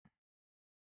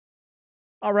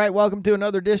All right, welcome to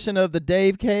another edition of the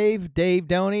Dave Cave. Dave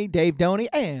Doney,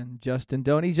 and Justin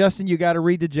Doney. Justin, you got to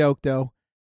read the joke, though,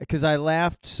 because I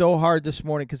laughed so hard this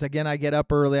morning because, again, I get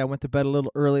up early. I went to bed a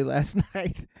little early last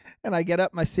night, and I get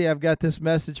up and I see I've got this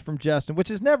message from Justin, which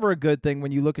is never a good thing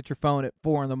when you look at your phone at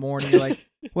 4 in the morning. You're like,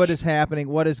 what is happening?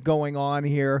 What is going on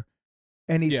here?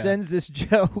 And he sends this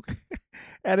joke,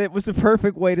 and it was the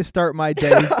perfect way to start my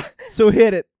day. So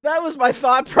hit it. That was my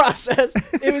thought process.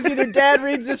 It was either Dad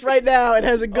reads this right now and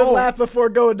has a good laugh before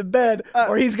going to bed,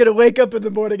 or he's going to wake up in the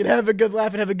morning and have a good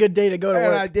laugh and have a good day to go to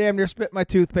work. I damn near spit my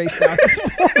toothpaste out this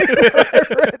morning when I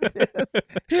read this.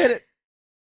 Hit it.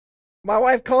 My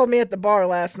wife called me at the bar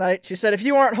last night. She said, if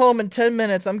you aren't home in 10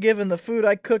 minutes, I'm giving the food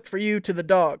I cooked for you to the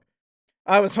dog.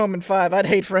 I was home in 5. I'd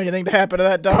hate for anything to happen to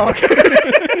that dog.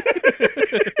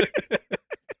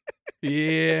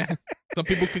 Yeah. Some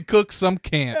people can cook, some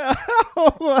can't.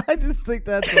 Oh, I just think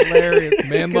that's hilarious.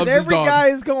 Man loves his dog. Every guy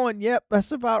is going, yep,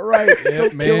 that's about right.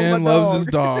 Yep, man loves his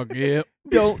dog. Yep.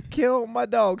 Don't kill my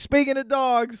dog. Speaking of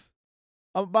dogs,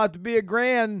 I'm about to be a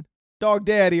grand dog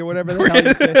daddy or whatever the hell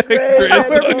you say.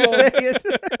 However you say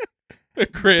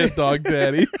it. Grand dog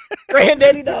daddy.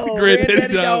 Granddaddy dog.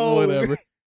 Granddaddy dog, whatever.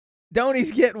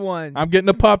 Doney's getting one. I'm getting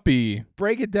a puppy.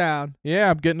 Break it down. Yeah,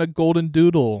 I'm getting a golden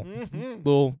doodle.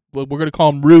 We're going to call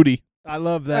him Rudy. I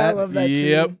love that. I love that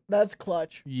too. That's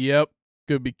clutch. Yep.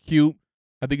 Could be cute.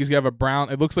 I think he's going to have a brown.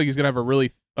 It looks like he's going to have a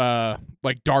really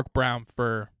dark brown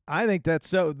fur. I think that's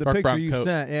so. The Dark picture brown you coat.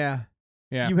 sent, yeah.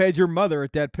 Yeah. You had your mother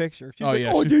at that picture. She's like,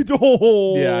 yeah.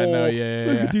 Yeah, I know. Yeah.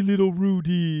 Look at the little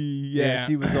Rudy. Yeah,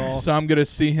 she was all. So I'm going to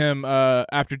see him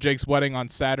after Jake's wedding on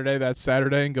Saturday. That's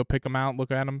Saturday. And go pick him out,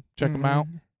 look at him, check him out.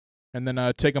 And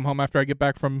then take him home after I get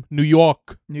back from New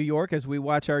York. New York, as we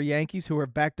watch our Yankees, who are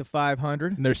back to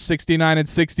 500. And they're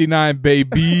 69-69,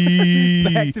 baby.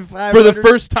 Back to 500. For the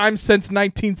first time since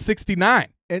 1969.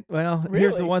 Here's the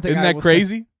Really? one thing. Isn't I that will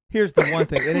crazy? say. Here's the one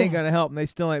thing. It ain't going to help, and they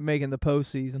still ain't making the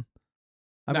postseason.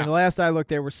 I mean, the last I looked,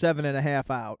 they were 7.5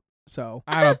 out. So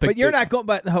I don't think. But you're not going.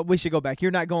 But we should go back.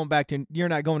 You're not going back to. You're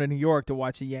not going to New York to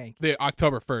watch the Yankees. The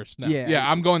October 1st. No. Yeah.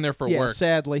 Yeah, I'm going there for work.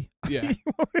 Sadly. Yeah.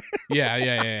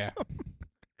 Yeah.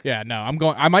 Yeah, no, I'm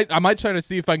going. I might try to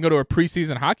see if I can go to a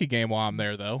preseason hockey game while I'm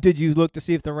there, though. Did you look to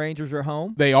see if the Rangers are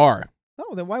home? They are.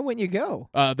 Oh, then why wouldn't you go?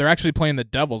 They're actually playing the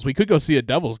Devils. We could go see a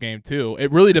Devils game, too.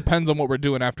 It really depends on what we're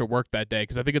doing after work that day,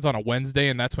 because I think it's on a Wednesday,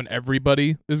 and that's when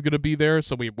everybody is going to be there,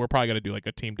 so we're probably going to do like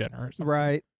a team dinner or something.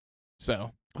 Right.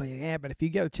 So. Oh, yeah, but if you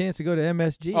get a chance to go to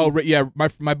MSG. Oh, yeah,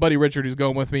 my buddy Richard who's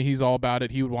going with me, he's all about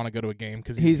it. He would want to go to a game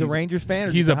because he's a Rangers fan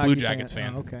or he's just a Blue hockey Jackets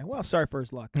fan. Oh, okay. Well, sorry for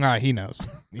his luck. He knows.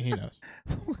 He knows.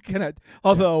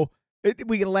 Although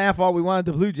we can laugh all we want at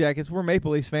the Blue Jackets. We're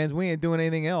Maple Leafs fans. We ain't doing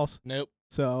anything else. Nope.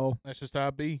 So That's just how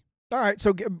it be. All right,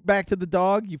 so get back to the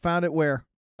dog. You found it where?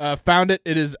 Found it.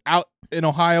 It is out in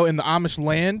Ohio in the Amish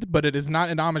land, but it is not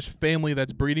an Amish family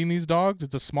that's breeding these dogs.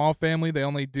 It's a small family. They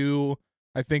only do,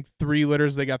 I think, 3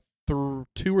 litters. They got 2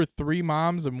 or 3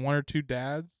 moms and 1 or 2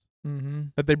 dads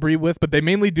that they breed with, but they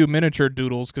mainly do miniature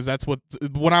doodles because that's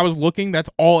when I was looking, that's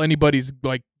all anybody's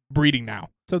like breeding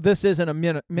now. So this isn't a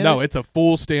minute. No, it's a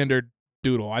full standard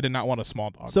doodle. I did not want a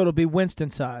small dog. So it'll be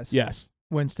Winston size. Yes.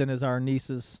 Winston is our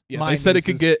niece's. Yeah, they said it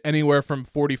could get anywhere from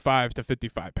 45 to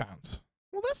 55 pounds.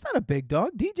 Well, that's not a big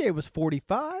dog. DJ was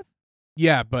 45.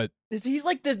 Yeah, but He's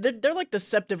like this. They're like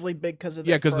deceptively big because of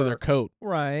because of their coat.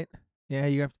 Right. Yeah,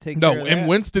 you have to take care of and that.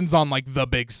 Winston's on like the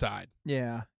big side.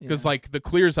 Yeah. Because like the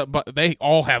clears up, but they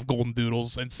all have golden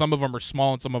doodles, and some of them are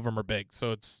small and some of them are big.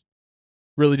 So it's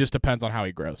really just depends on how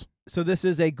he grows. So this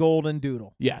is a golden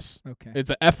doodle. Yes. Okay. It's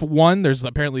a F1. There's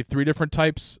apparently 3 different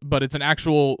types, but it's an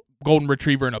actual golden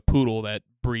retriever and a poodle that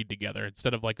breed together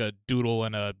instead of like a doodle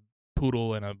and a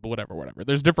poodle and a whatever.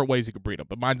 There's different ways you could breed them,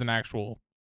 but mine's an actual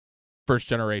first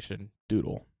generation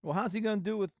doodle. Well, how's he going to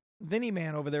do with Vinny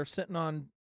Man over there sitting on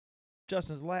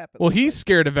Justin's lap? Well, he's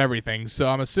scared of everything, so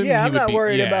I'm assuming I'm he would not be,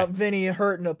 worried about Vinny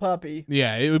hurting a puppy.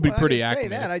 Yeah, it would be pretty I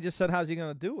didn't say accurate. that. I just said, how's he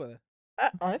going to do with it?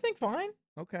 I think fine.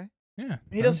 Okay. Yeah.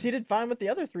 He did fine with the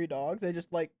other 3 dogs. They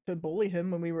just like to bully him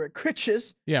when we were at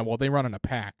Critch's. Yeah, well, they run in a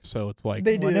pack, so it's like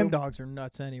They Well, do. them dogs are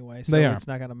nuts anyway, so They are. it's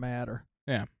not going to matter.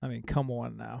 Yeah. I mean, come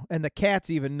on now. And the cat's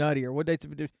even nuttier. What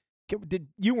did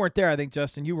you weren't there? I think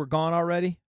Justin, you were gone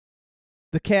already.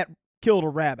 The cat killed a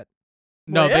rabbit.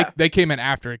 No, Well, yeah. they came in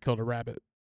after it killed a rabbit.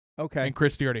 Okay. And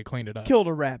Christy already cleaned it up. Killed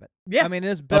a rabbit. Yeah. I mean,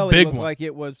 his belly big looked one. like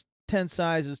it was 10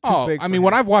 sizes too big. I for mean, him.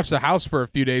 when I've watched the house for a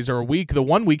few days or a week, the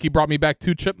one week he brought me back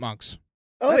 2 chipmunks.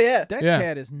 Oh, yeah. That Yeah.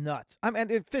 cat is nuts. I mean,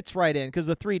 it fits right in because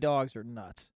the 3 dogs are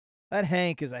nuts. That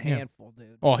Hank is a handful,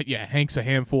 dude. Oh, yeah, Hank's a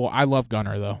handful. I love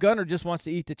Gunner, though. Gunner just wants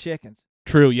to eat the chickens.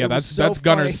 True, yeah, It was that's so that's funny.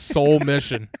 Gunner's sole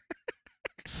mission.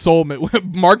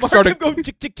 soulmate. Mark started going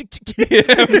chick, chick, chick, chick, chick.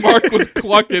 Yeah, Mark was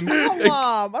clucking.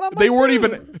 Mom, and I'm They like,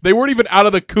 weren't even out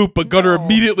of the coop, but Gunner No.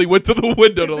 immediately went to the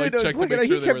window to like Dude, check to look at make it.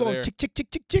 sure He they kept were going there. chick, chick,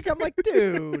 chick, chick, chick. I'm like,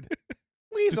 dude,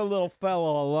 leave the little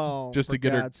fellow alone. Just for to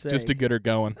get her, God's sake. just to get her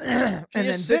going. And She then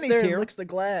just sits Vinny's there and here. licks the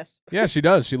glass. Yeah, she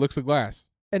does. She looks the glass.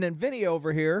 And then Vinny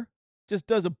over here just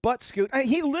does a butt scoot.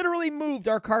 He literally moved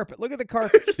our carpet. Look at the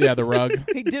carpet. Yeah, the rug.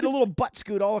 He did a little butt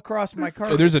scoot all across my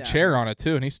carpet. There's a down chair there. on it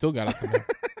too, and he still got it.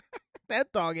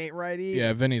 That dog ain't right either.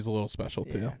 Yeah, Vinny's a little special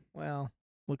too. Yeah. Well,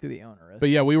 look at the owner. But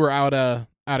yeah, we were out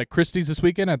at Christie's this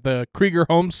weekend at the Krieger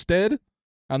Homestead,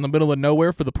 out in the middle of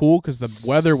nowhere for the pool because the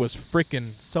weather was freaking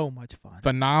so much fun.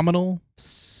 phenomenal.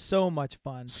 So much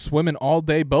fun. Swimming all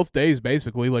day, both days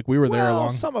basically. Like we were there Well,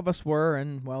 along. some of us were,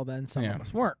 and well, then some Yeah. of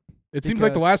us weren't. It seems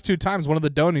like the because- last 2 times one of the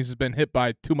Doneys has been hit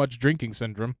by too much drinking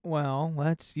syndrome. Well,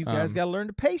 you guys got to learn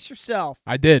to pace yourself.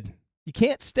 I did. You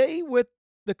can't stay with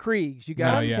the Kriegs. You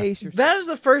got to yeah. pace yourself. That is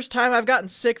the first time I've gotten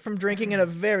sick from drinking in a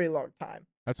very long time.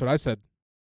 That's what I said.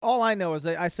 All I know is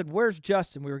I said, "Where's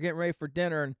Justin?" We were getting ready for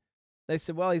dinner, and they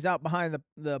said, "Well, he's out behind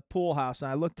the pool house."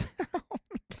 And I looked down,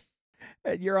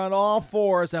 and you're on all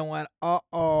fours. I went,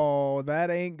 "Uh-oh, that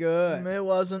ain't good." It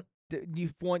wasn't.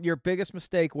 Your biggest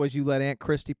mistake was you let Aunt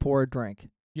Christy pour a drink.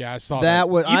 Yeah, I saw that. That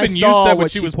was- Even I you saw said when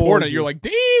what she she was pouring poured it, you. you're like,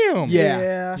 damn.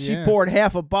 Yeah. She Yeah. poured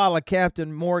half a bottle of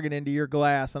Captain Morgan into your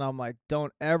glass, and I'm like,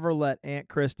 "Don't ever let Aunt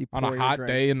Christy pour On a your hot drink."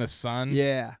 day in the sun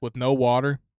Yeah. with no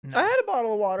water. No. I had a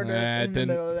bottle of water It in the didn't,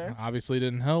 middle of there. obviously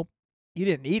didn't help. You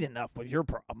didn't eat enough was your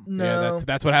problem. No. Yeah,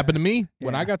 that's what happened to me.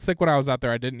 When Yeah. I got sick when I was out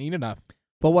there, I didn't eat enough.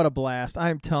 But what a blast.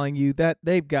 I'm telling you that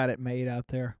they've got it made out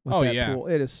there with Oh, that yeah. pool.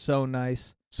 It is so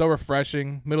nice. So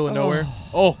refreshing, middle of nowhere.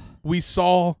 Oh, we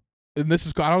saw, and this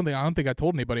is I don't think I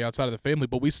told anybody outside of the family,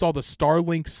 but we saw the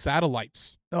Starlink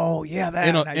satellites. Oh, yeah. That,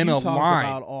 In a- now in you a talk line.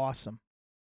 about awesome.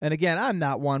 And again, I'm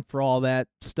not one for all that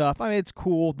stuff. I mean, it's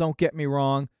cool. Don't get me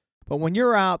wrong. But when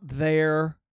you're out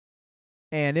there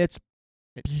and it's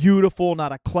beautiful,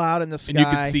 not a cloud in the sky. And you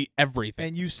could see everything.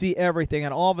 And you see everything,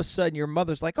 and all of a sudden your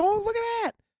mother's like, "Oh, look at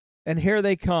that!" And here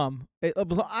they come. It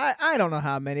was I don't know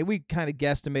how many. We kind of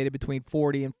guesstimated between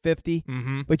 40 and 50,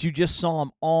 Mm-hmm. but you just saw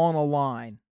them on a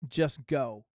line just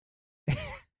go.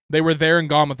 They were there and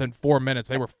gone within 4 minutes.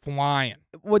 They were flying.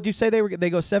 What'd you say they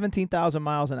go 17,000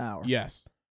 miles an hour? Yes.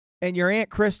 And your Aunt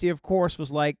Christy, of course,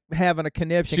 was like having a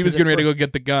conniption. She was 'cause getting at ready to first- go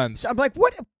get the guns. I'm like,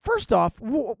 what? First off,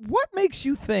 what makes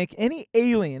you think any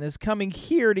alien is coming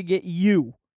here to get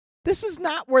you? This is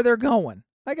not where they're going.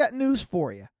 I got news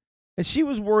for you. And she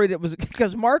was worried it was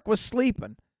because Mark was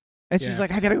sleeping. And she's Yeah.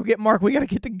 like, "I got to go get Mark. We got to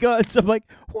get the guns." I'm like,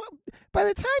 what? By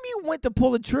the time you went to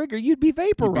pull the trigger, you'd be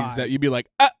vaporized. You'd be like,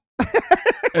 ah!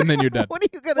 And then you're dead. What are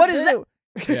you going to do? What is that?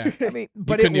 Yeah. I mean,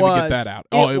 but you couldn't it even was, get that out.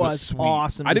 Oh, it was was sweet.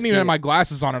 awesome. I to didn't even see have it. my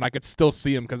glasses on, and I could still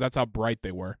see them because that's how bright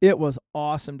they were. It was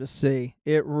awesome to see.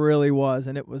 It really was.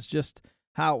 And it was just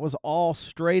how it was all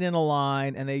straight in a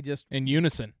line, and they just, In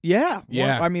unison. yeah.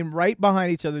 Yeah. I mean, right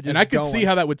behind each other. Just And I could going. see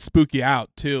how that would spook you out,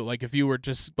 too. Like if you were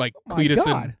just like Oh my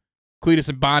God. Cletus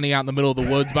and Bonnie out in the middle of the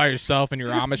woods by yourself in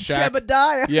your Amish shack.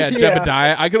 Jebediah. Yeah, Yeah.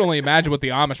 Jebediah. I could only imagine what the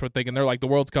Amish were thinking. They're like, the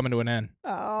world's coming to an end.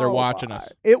 They're watching my.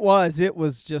 us. It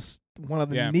was just one of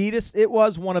the Yeah. neatest. It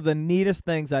was one of the neatest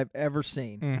things I've ever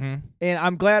seen. Mm-hmm. And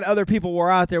I'm glad other people were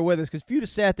out there with us, because if you'd have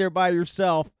sat there by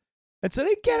yourself and said,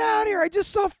 "Hey, get out here. I just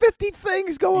saw 50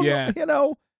 things going, Yeah.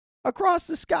 across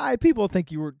the sky," people would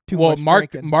think you were too Well,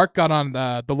 much drinking. Mark got on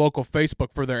the local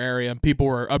Facebook for their area, and people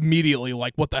were immediately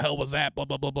like, "What the hell was that?" Blah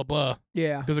blah blah blah blah.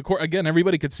 Yeah. Because of course, again,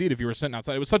 everybody could see it if you were sitting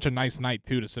outside. It was such a nice night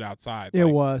too to sit outside. It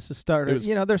Like, was to start. it was-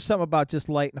 There's something about just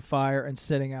lighting a fire and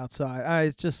sitting outside.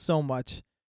 It's just so much.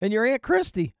 And your Aunt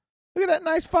Christy, look at that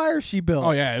nice fire she built.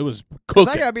 Oh yeah, it was 'Cause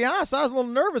I cooking. gotta be honest, I was a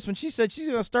little nervous when she said she's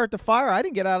gonna start the fire. I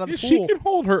didn't get out of the Yeah, pool. she can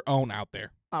hold her own out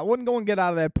there. I wouldn't go and get out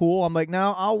of that pool. I'm like,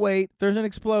 no, I'll wait. If there's an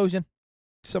explosion,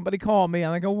 somebody call me.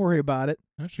 I'm not gonna worry about it.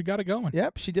 Well, she got it going.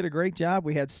 Yep, she did a great job.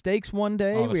 We had steaks one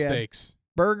day. Oh, the we had steaks.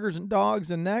 burgers and dogs,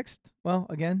 and next, well,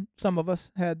 again, some of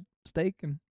us had steak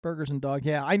and burgers and dog.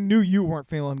 Yeah, I knew you weren't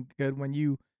feeling good when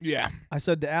you. Yeah. I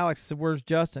said to Alex, I said, "Where's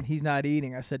Justin? He's not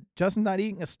eating." I said, "Justin's not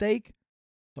eating a steak,"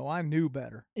 so I knew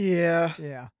better. Yeah.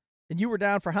 Yeah, and you were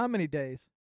down for how many days?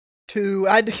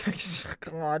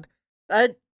 God.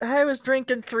 I was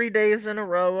drinking 3 days in a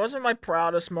row. It wasn't my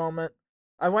proudest moment.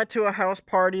 I went to a house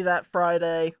party that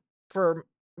Friday for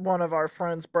one of our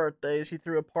friends' birthdays. He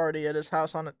threw a party at his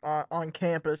house on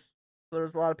campus. There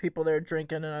was a lot of people there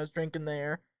drinking, and I was drinking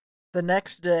there. The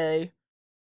next day,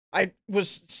 I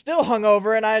was still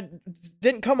hungover, and I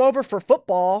didn't come over for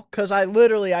football because I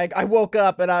woke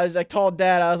up and I told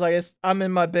Dad, I was like, I'm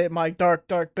in my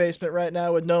dark basement right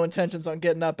now with no intentions on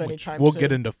getting up anytime soon. We'll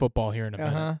get into football here in a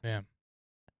minute. Yeah.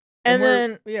 And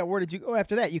then where did you go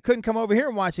after that? You couldn't come over here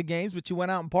and watch the games, but you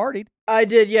went out and partied. I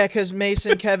did, yeah, because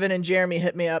Mason, Kevin, and Jeremy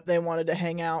hit me up. They wanted to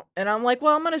hang out, and I'm like,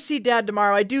 well, I'm gonna see Dad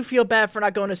tomorrow. I do feel bad for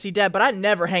not going to see Dad, but I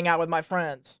never hang out with my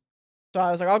friends, so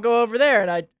I was like, I'll go over there, and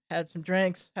I had some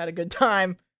drinks, had a good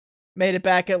time, made it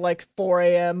back at like 4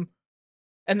 a.m.,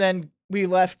 and then we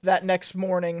left that next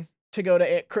morning to go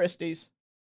to Aunt Christie's.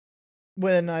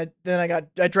 When I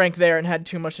drank there and had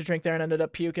too much to drink there and ended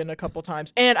up puking a couple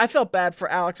times. And I felt bad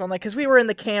for Alex on that because we were in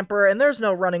the camper and there's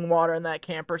no running water in that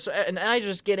camper. So and I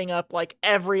just getting up like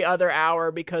every other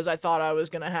hour because I thought I was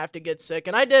going to have to get sick.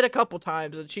 And I did a couple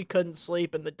times and she couldn't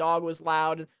sleep and the dog was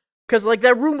loud. Because like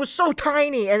that room was so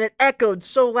tiny and it echoed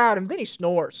so loud. And Vinny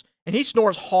snores. And he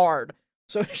snores hard.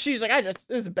 So she's like, it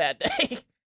was a bad day.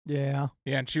 Yeah.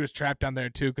 Yeah, and she was trapped down there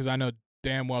too because I know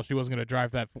damn well she wasn't going to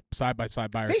drive that side by side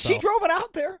by herself. Hey, she drove it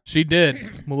out there. She did. A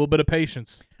little bit of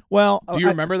patience. Well, do you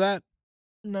remember that?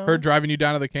 No. Her driving you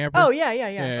down to the camper? Oh, yeah.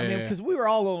 I mean, because we were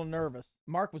all a little nervous.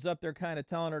 Mark was up there kind of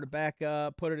telling her to back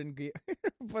up, put it in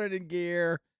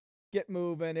gear, get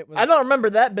moving. I don't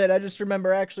remember that bit. I just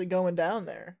remember actually going down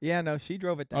there. Yeah, no, she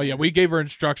drove it down. Oh, yeah, we gave her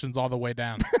instructions all the way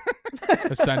down,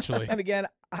 essentially. And again,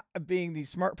 being the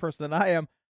smart person that I am,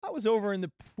 I was over in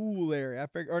the pool area. I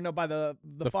figured, or no, by the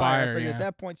fire. I figured at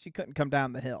that point she couldn't come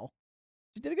down the hill.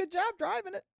 She did a good job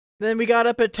driving it. Then we got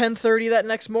up at 10:30 that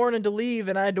next morning to leave,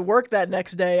 and I had to work that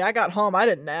next day. I got home. I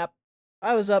didn't nap.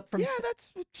 I was up from... Yeah,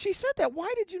 she said that.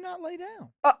 Why did you not lay down?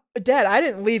 Dad, I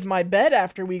didn't leave my bed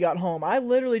after we got home. I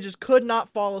literally just could not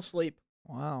fall asleep.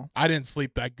 Wow. I didn't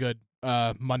sleep that good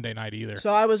Monday night either.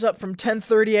 So I was up from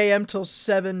 10:30 a.m. till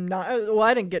 9. Well,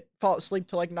 I didn't fall asleep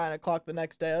till like 9 o'clock the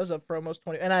next day. I was up for almost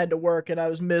 20, and I had to work, and I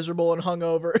was miserable and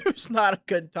hungover. It was not a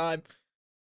good time.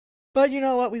 But you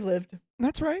know what? We lived.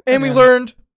 That's right. And we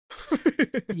learned.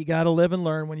 You got to live and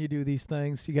learn when you do these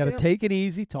things. You got to take it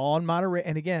easy, tall and moderate.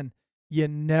 And again, you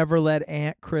never let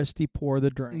Aunt Christie pour the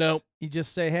drinks. Nope. You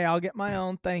just say, hey, I'll get my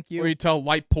own. Thank you. Or you tell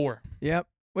light pour. Yep.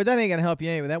 Well, that ain't going to help you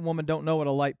anyway. That woman don't know what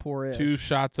a light pour is. 2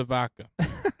 shots of vodka.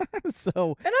 So.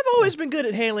 And I've always been good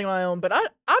at handling my own, but I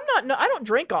don't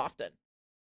drink often.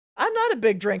 I'm not a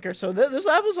big drinker, so that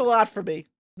was a lot for me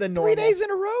than normal. 3 days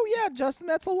in a row? Yeah, Justin,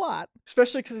 that's a lot.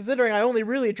 Especially considering I only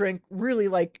really drink,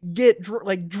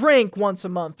 drink once a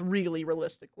month, really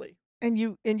realistically. And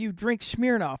you drink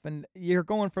Smirnoff, and you're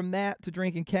going from that to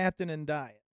drinking Captain and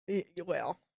Diet.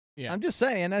 Well, yeah. I'm just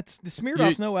saying, the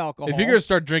Smirnoff's no alcohol. If you're going to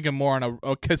start drinking more on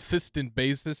a consistent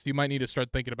basis, you might need to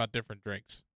start thinking about different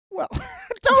drinks. Well,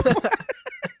 don't.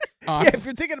 If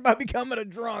you're thinking about becoming a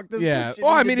drunk, this is what you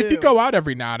well, I need mean, to if you do. go out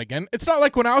every now and again, it's not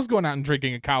like when I was going out and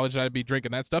drinking in college, I'd be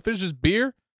drinking that stuff. It was just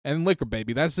beer and liquor,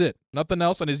 baby. That's it. Nothing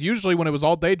else. And it's usually when it was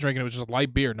all day drinking, it was just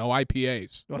light beer, no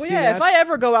IPAs. Well, if I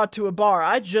ever go out to a bar,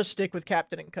 I just stick with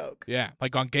Captain and Coke. Yeah,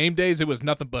 like on game days, it was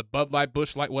nothing but Bud Light,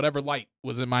 Busch Light, whatever light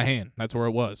was in my hand. That's where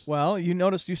it was. Well, you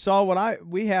saw what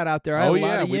we had out there. I had a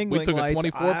lot of we Yuengling took a lights.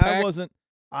 24-pack.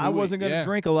 I wasn't going to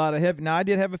drink a lot of heavy. Now, I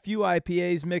did have a few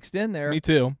IPAs mixed in there. Me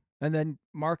too. And then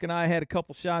Mark and I had a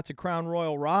couple shots of Crown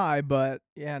Royal Rye, but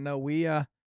yeah, no,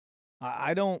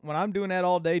 I don't. When I'm doing that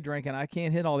all day drinking, I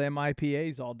can't hit all them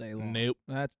IPAs all day long. Nope.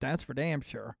 That's for damn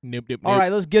sure. Nope. All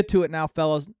right, let's get to it now,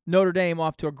 fellas. Notre Dame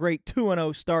off to a great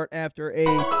 2-0 start after a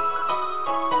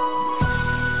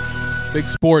big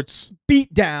sports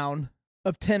beatdown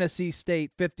of Tennessee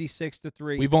State,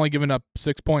 56-3. We've only given up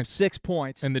 6 points. 6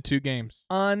 points in the 2 games.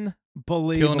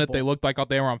 Unbelievable. Killing it. They looked like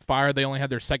they were on fire. They only had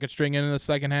their second string in the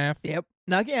second half. Yep.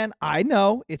 Now, again, I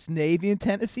know it's Navy and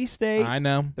Tennessee State. I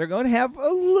know. They're going to have a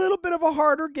little bit of a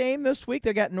harder game this week.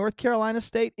 They got North Carolina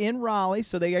State in Raleigh,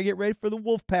 so they got to get ready for the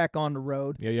Wolfpack on the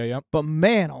road. Yeah. But,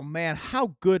 man, oh, man,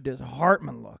 how good does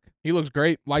Hartman look? He looks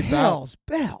great. Lights Hell's out.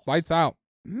 bells. Lights out.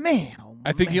 Man, oh,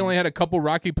 I think he only had a couple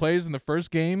rocky plays in the first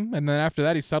game, and then after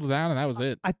that he settled down, and that was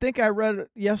it. I think I read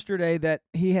yesterday that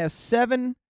he has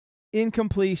 7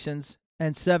 incompletions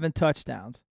and 7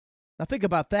 touchdowns. Now think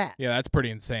about that. Yeah, that's pretty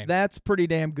insane. That's pretty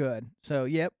damn good. So,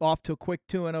 yep, off to a quick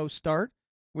 2-0 start.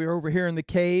 We were over here in the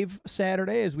cave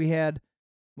Saturday as we have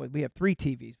 3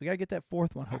 TVs. We got to get that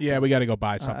 4th one hooked Yeah, up. we got to go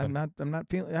buy something. I'm not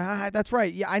feeling. That's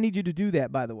right. Yeah, I need you to do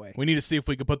that, by the way. We need to see if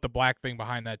we could put the black thing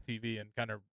behind that TV and kind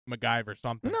of MacGyver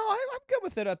something. No, I'm good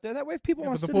with it up there. That way, if people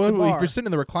want to sit If at the bar. you're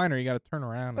sitting in the recliner, you got to turn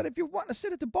around. But if you're wanting to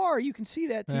sit at the bar, you can see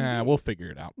that TV. Yeah, we'll figure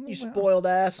it out. You spoiled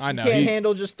ass. I know. You can't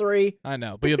handle just 3. I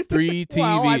know, but you have 3 TVs.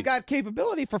 Well, I've got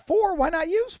capability for 4. Why not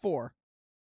use 4?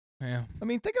 Yeah. I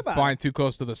mean, think about it. Flying too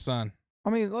close to the sun. I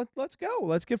mean, let's go.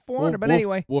 Let's get 400. But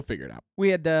anyway, we'll figure it out. we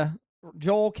had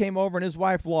Joel came over and his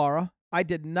wife Laura. I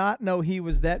did not know he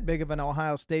was that big of an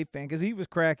Ohio State fan because he was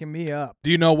cracking me up.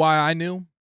 Do you know why I knew?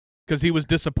 Because he was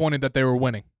disappointed that they were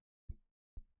winning.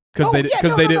 Because they didn't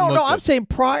look No, good. I'm saying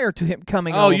prior to him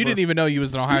coming over. Oh, you didn't even know he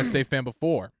was an Ohio State fan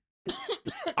before.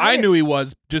 I knew he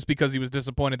was just because he was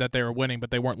disappointed that they were winning,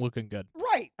 but they weren't looking good.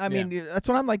 Right. I mean, that's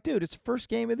what I'm like, dude. It's the first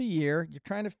game of the year. You're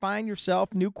trying to find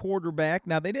yourself new quarterback.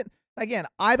 Now they didn't. Again,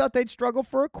 I thought they'd struggle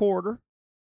for a quarter.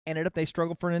 Ended up they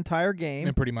struggled for an entire game.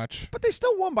 Yeah, pretty much. But they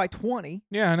still won by 20.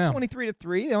 Yeah, I know.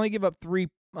 23-3. They only give up 3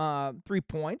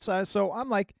 points. So I'm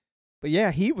like, but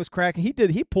yeah, he was cracking.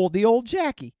 He pulled the old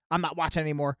Jackie. I'm not watching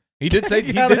anymore. He did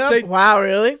say. Wow,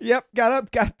 really? Yep, got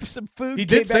up, got some food. He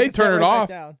did say turn it off.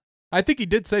 Down. I think he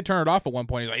did say turn it off at one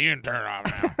point. He's like, you didn't turn it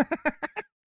off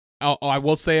now. I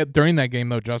will say it during that game,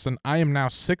 though, Justin. I am now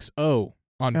 6-0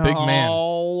 on Big Man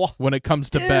when it comes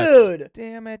to bets.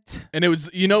 Damn it. And it was,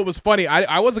 it was funny.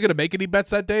 I wasn't going to make any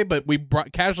bets that day, but we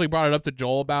casually brought it up to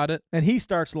Joel about it. And he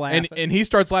starts laughing. And he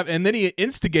starts laughing. And then he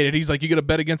instigated. He's like, you going to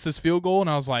bet against this field goal? And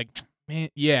I was like, man,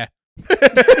 yeah.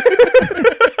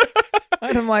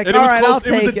 And I'm like, and it all was right, close. I'll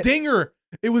take it was a dinger.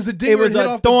 It was a dinger. It was hit a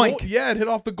off doink. It hit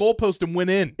off the goalpost and went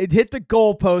in. It hit the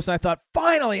goalpost, and I thought,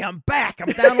 finally, I'm back.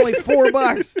 I'm down only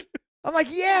 $4. I'm like,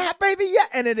 yeah, baby, yeah.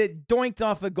 And then it doinked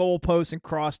off the goalpost and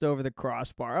crossed over the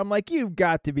crossbar. I'm like, you've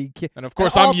got to be kidding. And, of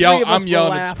course, I'm yelling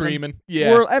and screaming.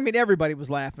 Yeah. Everybody was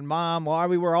laughing. Mom, Laura,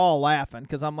 we were all laughing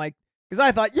because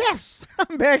I thought, yes,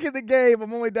 I'm back in the game.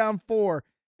 I'm only down 4,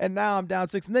 and now I'm down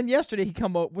 6. And then yesterday he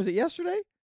come over. Was it yesterday?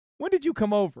 When did you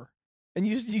come over? And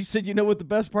you said, you know what the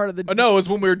best part of the no, it was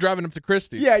when we were driving up to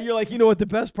Christie's. Yeah, you're like, you know what the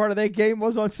best part of that game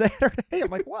was on Saturday? I'm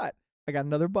like, what? I got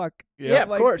another $1. Yeah,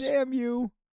 of course. Damn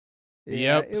you.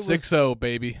 Yeah, Yep, 6-0,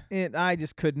 baby. And I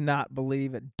just could not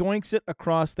believe it. Doinks it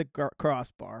across the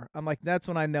crossbar. I'm like, that's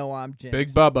when I know I'm jinxed.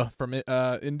 Big Bubba from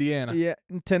Indiana. Yeah,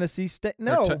 in Tennessee State.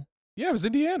 No. Yeah, it was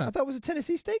Indiana. I thought it was a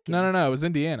Tennessee State game. No, it was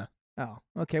Indiana. Oh,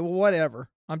 okay. Well, whatever.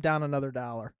 I'm down another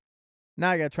 $1. Now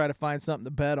I got to try to find something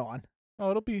to bet on. Oh,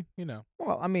 it'll be,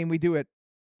 Well, I mean, we do it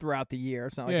throughout the year.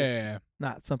 It's not like it's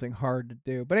not something hard to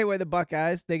do. But anyway, the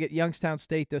Buckeyes, they get Youngstown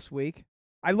State this week.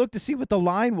 I looked to see what the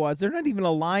line was. There's not even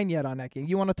a line yet on that game.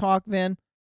 You want to talk, Vin?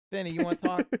 Vinny, you want to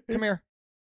talk? Come here.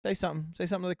 Say something. Say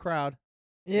something to the crowd.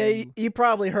 Yeah, you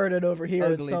probably heard it over here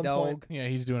Ugly at some dog. point. Yeah,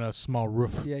 he's doing a small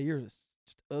roof. Yeah, you're just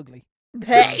ugly.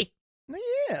 Hey!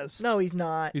 He is. No, he's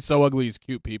not. He's so ugly, he's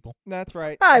cute, people. That's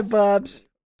right. Hi, Bubs.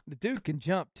 The dude can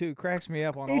jump, too. Cracks me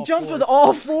up on He all jumps fours. with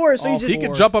all 4, so All he just... He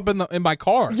could jump up in my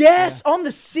car. Yes, on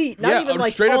the seat. Not even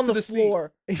like straight up on to the the seat.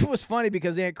 floor. It was funny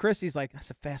because Aunt Christy's like, that's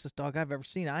the fastest dog I've ever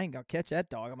seen. I ain't going to catch that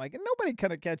dog. I'm like, nobody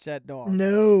can catch that dog.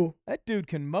 No. That dude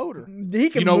can motor. He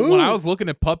can move. When I was looking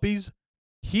at puppies,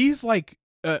 he's like,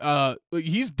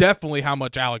 he's definitely how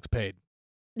much Alex paid.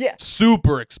 Yeah.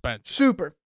 Super expensive.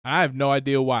 Super. I have no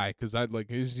idea why, because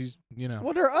he's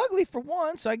Well, they're ugly for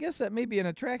one, so I guess that may be an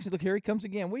attraction. Look, here he comes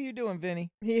again. What are you doing,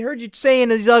 Vinny? He heard you saying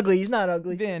he's ugly. He's not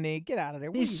ugly. Vinny, get out of there.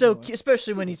 What He's are you so doing? cute,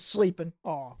 especially when he's sleeping.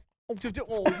 Oh, yeah.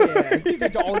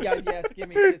 Oh, yeah, yes. Give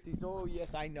me kisses. Oh,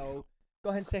 yes, I know.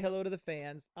 Go ahead and say hello to the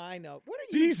fans. I know. What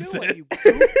are you Jesus. doing, you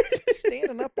goof?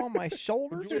 Standing up on my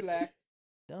shoulders?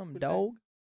 Dumb dog.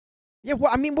 Yeah,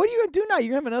 well, I mean, what are you going to do now?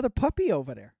 You have another puppy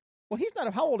over there. Well, he's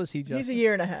not. How old is he, Justin? He's a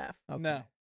year and a half. Okay. No.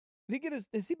 Did he get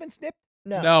has he been snipped?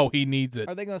 No. No, he needs it.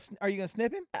 Are you going to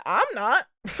snip him? I'm not.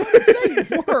 I didn't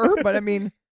say you were, but I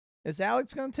mean, is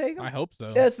Alex going to take him? I hope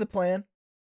so. That's the plan.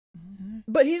 Mm-hmm.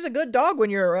 But he's a good dog when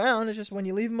you're around. It's just when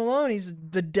you leave him alone, he's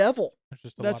the devil. There's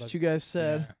just a That's lot what of, you guys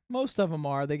said. yeah. Most of them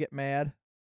are. They get mad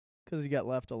because you got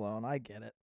left alone. I get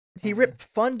it. He ripped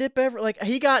Fun Dip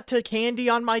he got to candy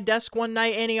on my desk one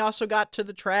night, and he also got to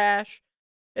the trash.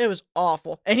 It was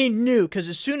awful. And he knew, because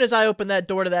as soon as I opened that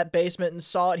door to that basement and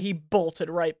saw it, he bolted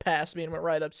right past me and went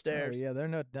right upstairs. Oh, yeah, they're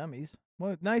no dummies.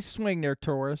 Well, nice swing there,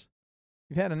 Taurus.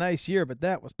 You've had a nice year, but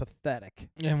that was pathetic.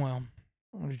 Yeah, well.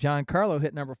 Giancarlo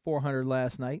hit number 400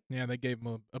 last night. Yeah, they gave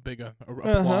him a big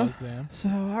applause. Yeah. So,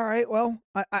 all right, well,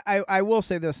 I will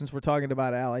say this since we're talking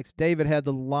about Alex. David had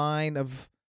the line of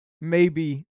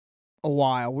maybe a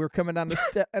while. We were coming down the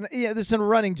step, and yeah, this is a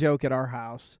running joke at our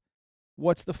house.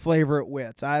 What's the flavor at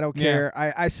Wits? I don't care.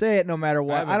 I say it no matter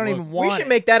what. I don't even want it. We should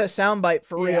make that a soundbite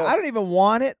for real. I don't even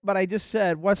want it, but I just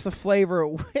said, what's the flavor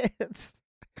at Wits?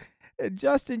 And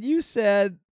Justin, you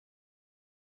said...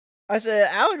 I said,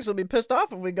 Alex will be pissed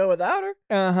off if we go without her.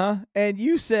 Uh-huh. And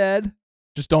you said...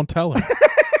 Just don't tell her.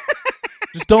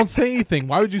 Just don't say anything.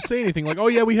 Why would you say anything? Like, oh,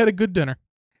 yeah, we had a good dinner.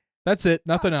 That's it.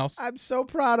 Nothing else. I'm so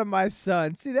proud of my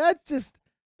son. See, that's just...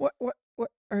 What?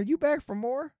 Are you back for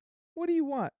more? What do you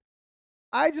want?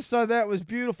 I just thought that was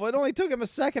beautiful. It only took him a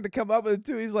second to come up with it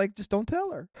too. He's like, just don't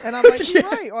tell her. And I'm like, you're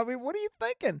right. I mean, what are you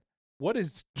thinking? What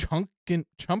is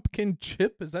chumpkin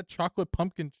chip? Is that chocolate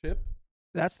pumpkin chip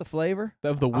That's the flavor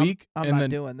of the week? I'm and not then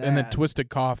doing and then that. twisted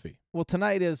coffee. Well,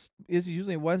 tonight is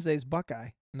usually Wednesday's Buckeye.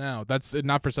 No, that's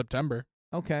not for September.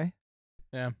 Okay.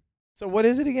 Yeah. So what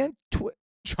is it again?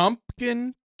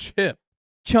 Chumpkin chip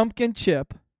Chumpkin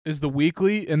chip. is the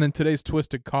weekly, and then today's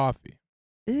twisted coffee.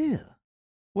 Ew.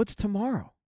 What's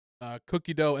tomorrow?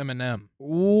 Cookie dough M&M.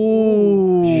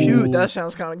 Ooh. Shoot, that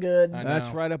sounds kind of good. I That's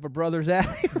know. right up a brother's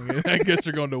alley. I guess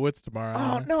you're going to Wits tomorrow.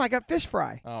 Oh, no, I got fish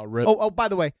fry. Oh, rip. Oh, by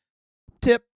the way,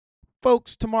 tip,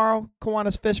 folks, tomorrow,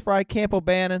 Kiwanis Fish Fry, Camp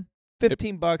O'Bannon,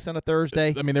 $15 on a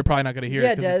Thursday. I mean, they're probably not going to hear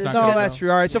Yeah, it. 'cause Dad, it's it's not No, gonna that's go.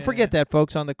 true. All right, so Yeah. forget that,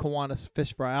 folks, on the Kiwanis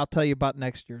Fish Fry. I'll tell you about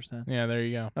next year's then. Yeah, there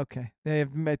you go. Okay. Yeah, you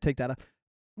may take that out.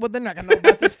 Well, they're not going to know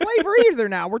about this flavor either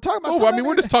now. We're talking about Oh, I something mean,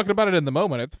 we're that- just talking about it in the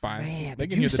moment. It's fine. Man, They did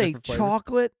can you hear the say different flavors.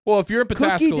 chocolate, Well, if you're in cookie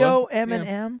Pataskala, dough,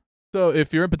 M&M? so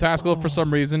if you're in Pataskala for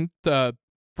some reason,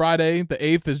 Friday the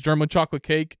 8th is German chocolate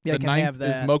cake. Yeah, I The can have 9th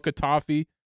is that. mocha toffee.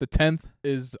 The 10th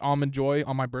is almond joy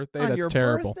on my birthday. On That's your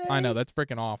terrible. birthday? I know, that's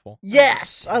freaking awful.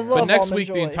 Yes, I love But next Almond week,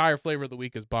 Joy. the entire flavor of the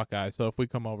week is Buckeye. So if we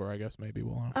come over, I guess maybe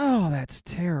we'll have Oh, that's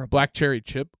terrible. black cherry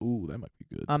chip. Ooh, that might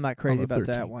be good. I'm not crazy the about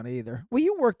that 13th. one either. Well,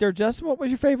 you worked there, Justin. What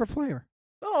was your favorite flavor?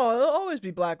 Oh, it'll always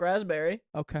be black raspberry.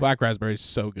 Okay. Black raspberry is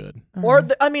so good. All Or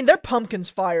right. I mean, their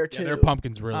pumpkin's fire too. Yeah, their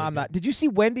pumpkin's really I'm good. not. Did you see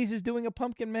Wendy's is doing a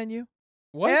pumpkin menu?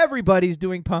 What? Everybody's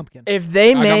doing pumpkin. If they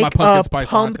I got my make pumpkin a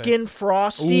spice latte. pumpkin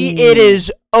frosty, Ooh. it is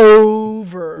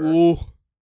over. Ooh.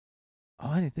 Oh,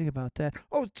 I didn't think about that.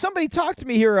 Oh, somebody talk to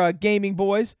me here, gaming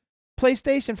boys.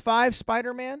 PlayStation 5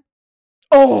 Spider-Man?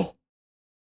 Oh,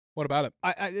 What about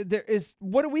it? There is.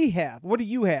 What do we have? What do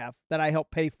you have that I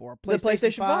help pay for? the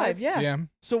PlayStation 5, yeah. Yeah.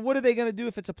 So what are they going to do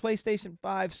if it's a PlayStation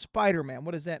 5 Spider-Man?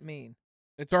 What does that mean?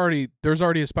 There's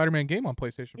already a Spider-Man game on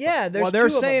PlayStation 5. Yeah, there's Well, they're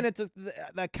two of saying them. it's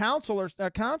a console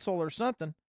or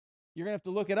something. You're gonna have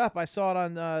to look it up. I saw it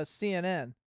on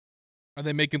CNN. Are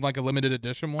they making like a limited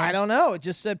edition one? I don't know. It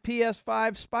just said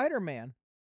PS5 Spider-Man.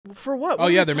 For what? Oh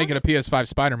yeah, they're making a PS5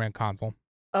 Spider-Man console.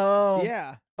 Oh.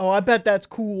 Yeah. Oh, I bet that's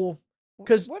cool.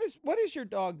 'Cause- what is your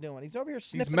dog doing? He's over here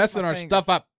sniffing. He's messing at my our fingers. stuff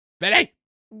up. Vinny!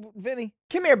 Vinny.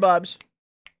 Come here, Bubs.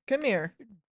 Come here.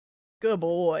 Good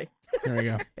boy. There we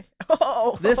go.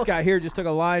 Oh. This guy here just took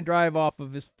a line drive off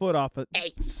of his foot off of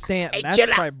Stanton. hey, That's chill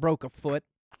out. probably broke a foot.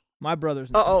 My brother's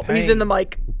in Uh-oh, some he's in the pain.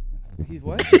 mic. He's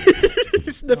what?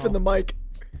 He's sniffing Oh. the mic.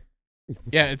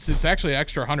 Yeah, it's actually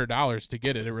extra $100 to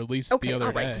get it. It released Okay, the other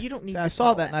all right. day. You don't need I to saw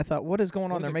smell that and I thought, what is going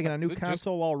What on? is They're it making a new called? It just-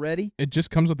 console already? It just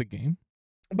comes with the game.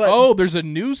 But Oh, there's a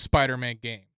new Spider-Man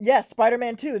game. yeah,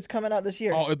 Spider-Man 2 is coming out this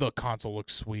year. Oh, the console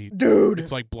looks sweet. Dude,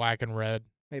 It's like black and red.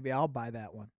 Maybe I'll buy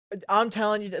that one. I'm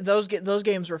telling you, those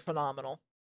games were phenomenal.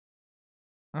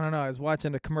 I don't know. I was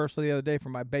watching a commercial the other day for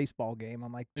my baseball game.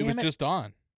 I'm like, It was damn just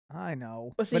on. I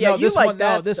know. Well, see, But yeah, no, you this like one,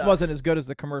 that no, this stuff. wasn't as good as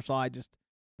the commercial. I just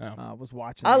Oh. was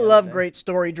watching. I the other love day. great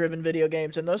story-driven video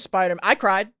games, and those Spider-Man. I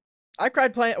cried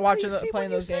playing, watching, You see, playing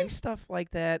when those you say games. stuff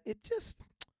like that, it just.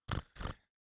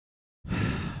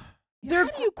 They're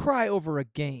How do you cry over a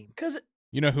game? Cause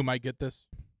You know who might get this?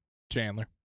 Chandler.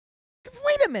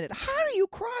 Wait a minute. How do you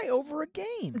cry over a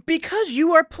game? because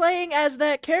you are playing as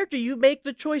that character, you make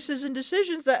the choices and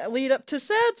decisions that lead up to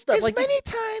sad stuff. As like many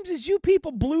times as you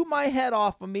people blew my head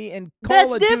off of me and Call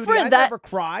That's of Duty, different. I That- never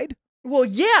cried. well,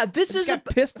 yeah, I this just is a got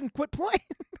pissed and quit playing.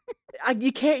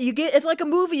 you can't you get it's like a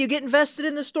movie. You get invested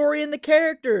in the story and the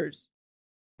characters.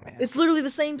 It's literally the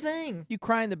same thing. You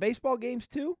cry in the baseball games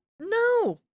too?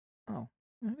 No, Oh,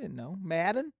 I didn't know.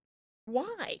 Madden?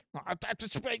 why?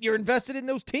 You're invested in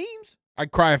those teams?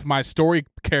 I'd cry if my story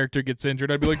character gets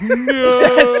injured. I'd be like, no.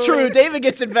 That's true. David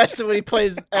gets invested when he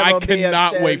plays MLB I cannot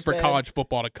upstairs, wait for man. college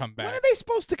football to come When back. are they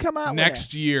supposed to come out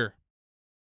Next year.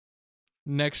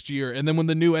 Next year. And then when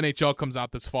the new NHL comes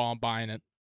out this fall, I'm buying it.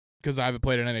 Because I haven't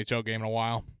played an NHL game in a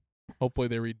while. Hopefully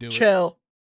they redo it. Chill.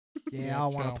 with that? Yeah, Yeah, I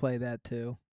want chill. to play that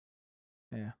too.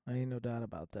 Yeah, I ain't no doubt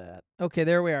about that. Okay,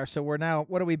 there we are. So we're now,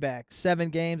 what are we back? 7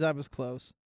 games? I was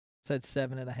close. Said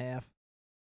 7.5.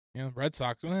 Yeah, Red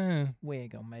Sox. We ain't going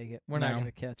to make it. We're not No. going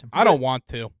to catch them. I don't want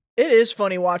to. It is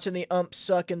funny watching the umps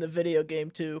suck in the video game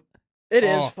too. It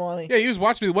is Oh, funny. Yeah, he was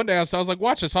watching me one day. I was like,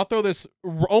 watch this. I'll throw this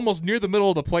almost near the middle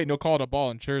of the plate and he'll call it a ball.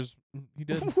 And sure as he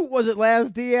did. Was it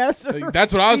Laz Diaz? or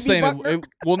That's what I was Stevie saying. Buckner?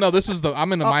 Well, no, this is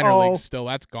I'm in the minor Uh-oh. leagues still.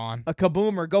 That's gone. A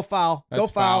kaboomer. Go foul. Go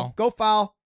That's foul. foul. Go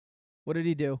foul. What did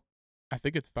he do? I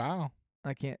think it's foul.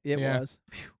 I can't. It Yeah. was.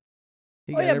 Phew.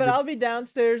 He Oh got yeah, but every- I'll be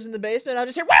downstairs in the basement. I'll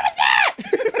just hear, "What was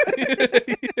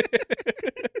that?"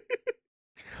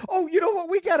 Oh, you know what?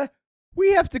 We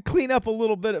We have to clean up a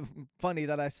little bit of funny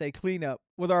that I say clean up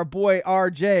with our boy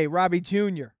RJ, Robbie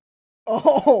Jr.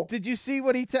 Oh Did you see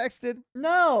what he texted?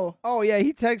 no! Oh yeah,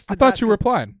 he texted. I thought you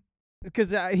replied.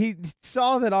 because he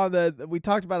saw that on we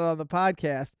talked about it on the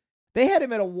podcast. They had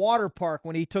him at a water park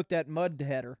when he took that mud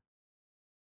header.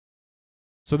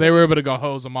 So they were able to go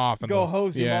hose him off. Him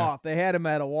off. They had him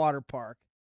at a water park.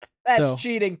 That's So-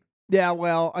 cheating. Yeah,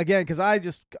 well, again, because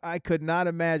I could not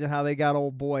imagine how they got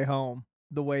old boy home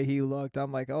the way he looked.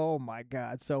 I'm like, oh my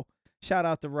God. So shout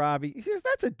out to Robbie. He says,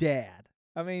 that's a dad.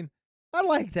 I mean, I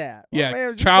like that. My man Yeah,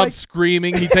 was just child like-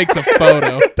 screaming. He takes a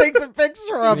photo. takes a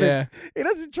picture of Yeah. it. He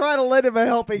doesn't try to let him a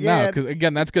helping No, hand. because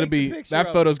again, that's gonna Takes a be picture of that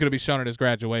it. photo's gonna be shown at his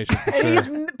graduation. For And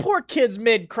sure. these poor kids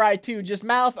mid-cry, too. Just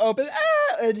mouth open.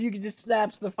 And you can just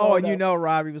snaps the photo. Oh, and you know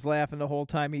Robbie was laughing the whole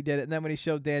time he did it. And then when he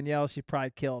showed Danielle, she probably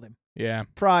killed him. Yeah.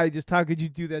 Probably just, how could you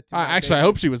do that to my Actually, I baby?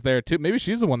 hope she was there too. Maybe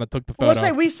she's the one that took the Well,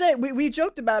 photo. we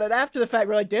joked about it after the fact.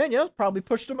 We're like, Danielle's probably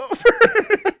pushed him over.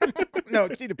 No,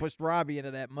 she'd have pushed Robbie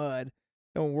into that mud.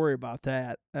 Don't worry about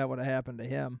that. That would have happened to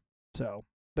him. So,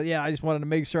 but yeah, I just wanted to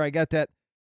make sure I got that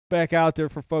back out there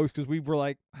for folks because we were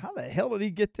like, how the hell did he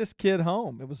get this kid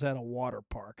home? It was at a water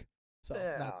park. So,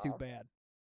 not too Yeah. bad.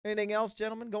 Anything else,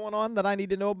 gentlemen, going on that I need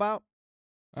to know about?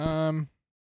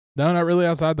 No, not really.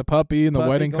 Outside the puppy and the Puppy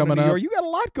wedding going to coming New up. York. You got a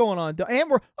lot going on. And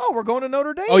we're going to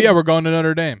Notre Dame. Oh yeah, we're going to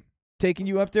Notre Dame. Taking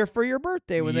you up there for your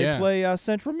birthday when they Yeah. play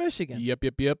Central Michigan.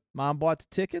 Yep. Mom bought the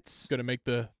tickets. Gonna make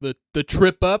the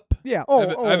trip up. Yeah. I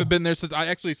haven't been there since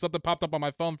something popped up on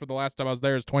my phone for the last time I was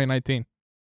there is 2019.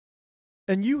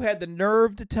 And you had the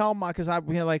nerve to tell Mom, because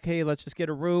like, hey, let's just get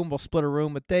a room. We'll split a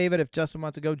room with David. If Justin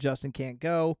wants to go, Justin can't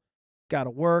go. Got to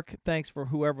work. Thanks for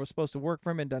whoever was supposed to work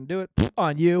for him and doesn't do it.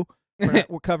 On you.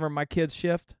 We're covering my kid's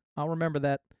shift. I'll remember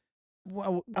that.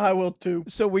 Well, I will, too.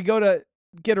 so we go to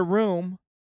get a room,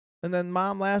 and then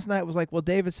Mom last night was like, well,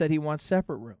 David said he wants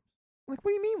separate rooms. I'm like,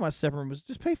 what do you mean wants separate rooms?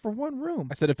 Just pay for one room.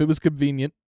 I said if it was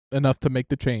convenient enough to make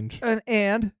the change.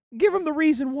 And give him the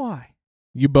reason why.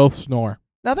 You both snore.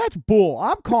 Now that's bull.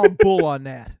 I'm calling bull on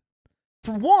that.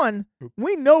 For one,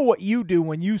 we know what you do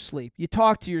when you sleep. You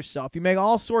talk to yourself. You make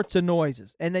all sorts of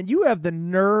noises. And then you have the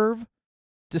nerve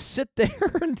to sit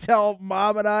there and tell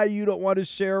Mom and I you don't want to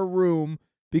share a room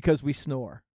because we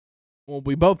snore. Well,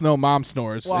 we both know Mom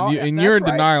snores, Well, and that's you're in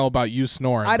right. denial about you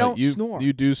snoring. I but don't snore.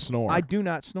 You do snore. I do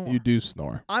not snore. You do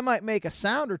snore. I might make a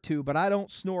sound or two, but I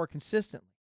don't snore consistently.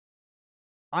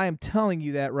 I am telling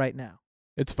you that right now.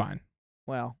 It's fine.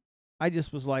 Well, I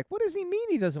just was like, what does he mean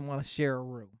he doesn't want to share a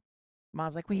room?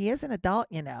 Mom's like, well, he is an adult,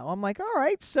 you know. I'm like, all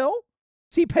right, so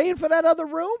is he paying for that other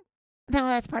room? No,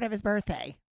 that's part of his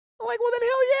birthday. I'm like, well, then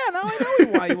hell yeah. Now I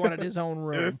know why he wanted his own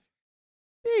room.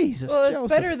 Jesus, Well, it's Joseph.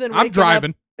 better than waking I'm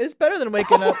driving. Up. It's better than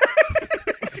waking up.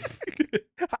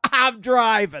 I'm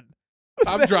driving.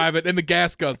 I'm driving in the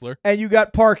gas guzzler. And you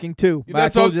got parking, too. I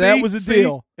That's told all- you that see? was a See?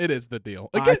 deal. It is the deal.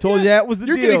 I Again, told you that was the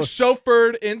You're deal. getting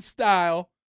chauffeured in style,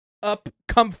 up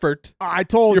comfort. I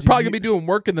told You're you. probably going to be doing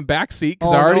work in the back seat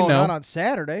because Oh, I already no, know. not on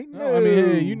Saturday. No, I mean,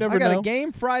 hey, you never I got know. a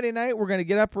game Friday night. We're going to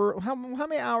get up. How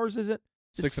many hours is it?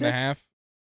 Is it 6.5.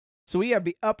 So we got to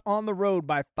be up on the road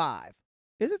by 5.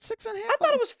 Is it 6.5? I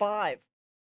thought it was 5.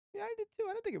 Yeah, I did too.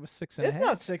 I didn't think it was 6.5. It's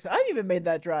not 6. I've even made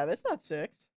that drive. It's not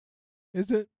 6.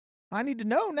 Is it? I need to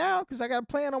know now because I got to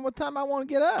plan on what time I want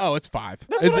to get up. Oh, it's 5.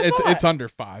 That's It's what I it's thought. it's under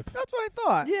 5. That's what I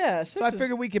thought. Yeah, 6 So I is-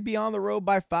 figured we could be on the road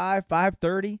by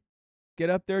 5:30, get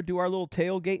up there, do our little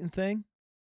tailgating thing,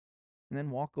 and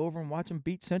then walk over and watch them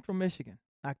beat Central Michigan.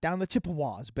 Knock down the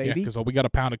Chippewas, Yeah, baby. because we got to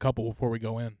pound a couple before we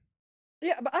go in.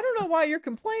 Yeah, but I don't know why you're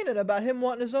complaining about him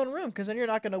wanting his own room, because then you're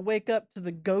not going to wake up to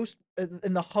the ghost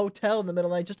in the hotel in the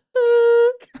middle of the night just,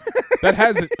 That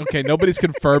hasn't. Okay, nobody's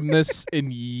confirmed this in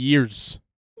years.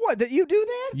 What, that you do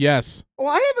that? Yes. Well,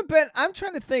 I haven't been. I'm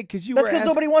trying to think because you That's were because asking-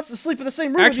 nobody wants to sleep in the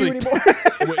same room Actually, with you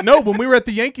anymore. No, when we were at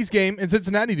the Yankees game in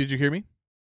Cincinnati, did you hear me?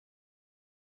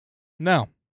 No,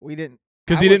 We didn't.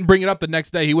 because I he would- didn't bring it up the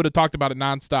next day. He would have talked about it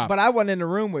nonstop. But I wasn't in the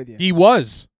room with you. He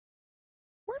was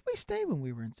Where'd we stay when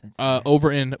we were in Cincinnati?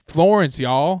 over in Florence,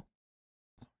 y'all.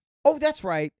 Oh, that's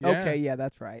right. Yeah. Okay, yeah,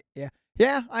 that's right. Yeah.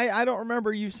 Yeah, I don't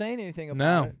remember you saying anything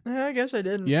about No. it. Yeah, I guess I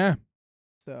didn't. Yeah.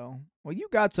 So, well, you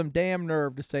got some damn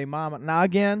nerve to say mama. Now,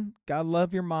 again, gotta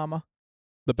love your mama.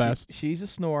 The best. She's a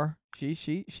snorer.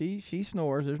 She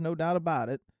snores. There's no doubt about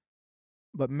it.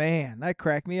 But, man, that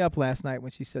cracked me up last night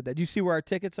when she said that. Do you see where our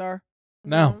tickets are?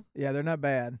 No. Yeah, they're not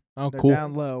bad. Oh, They're cool.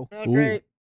 down low. Oh, Ooh. great.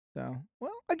 So,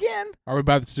 well, again, Are we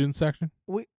by the student section?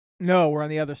 no, we're on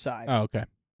the other side. Oh, okay.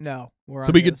 No, we're So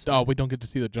on we the could. other side. We don't get to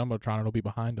see the jumbotron. It'll be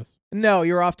behind us. No,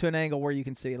 you're off to an angle where you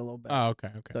can see it a little bit. Oh, okay.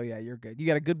 So yeah, you're good. You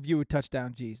got a good view of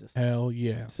touchdown Jesus. Hell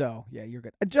yeah. So yeah, you're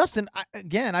good. Justin,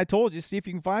 I told you, see if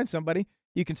you can find somebody.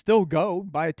 You can still go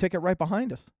buy a ticket right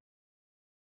behind us.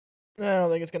 I don't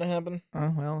think it's gonna happen.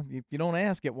 Well, if you don't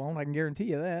ask, it won't. I can guarantee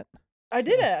you that. I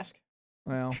did ask.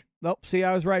 Well, nope. See,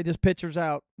 I was right. This pitcher's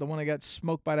out. The one that got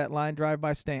smoked by that line drive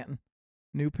by Stanton.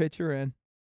 New pitcher in.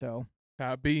 So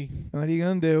Gotta be. what are you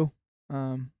gonna do?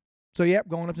 So yep,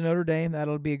 going up to Notre Dame.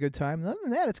 That'll be a good time. Other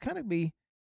than that, it's kind of be.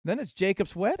 Then it's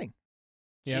Jacob's wedding.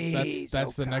 Yep, Jeez,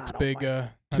 that's the God next big. almighty.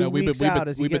 I 2 know we've weeks out.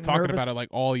 Is he been getting talking nervous? about it like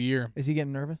all year. Is he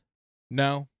getting nervous?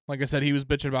 No, like I said, he was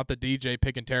bitching about the DJ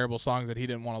picking terrible songs that he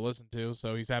didn't want to listen to.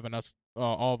 So he's having us,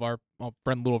 all of our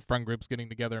little friend groups, getting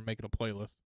together and making a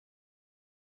playlist.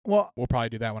 Well, We'll probably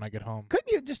do that when I get home.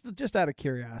 couldn't you just out of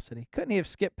curiosity? Couldn't he have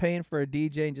skipped paying for a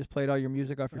DJ and just played all your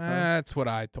music off your phone? That's what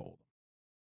I told him.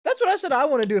 That's what I said I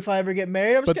want to do if I ever get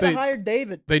married. I'm just But gonna they- hire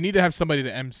David. They need to have somebody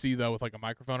to MC though, with like a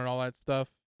microphone and all that stuff,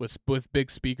 with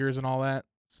big speakers and all that.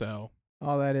 So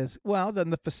All that is. Well, doesn't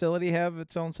the facility have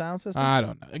its own sound system? I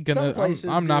don't know. Again, Some places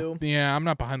I'm do. not. Yeah, I'm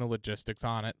not behind the logistics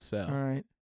on it. So All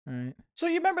right. So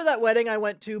you remember that wedding I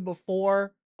went to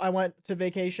before I went to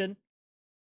vacation?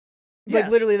 Like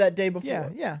Yes. literally that day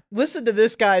before. Yeah. Listen to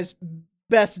this guy's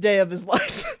best day of his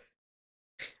life.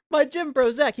 My Jim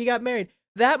Brozek, he got married.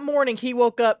 That morning he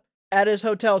woke up at his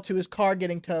hotel to his car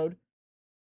getting towed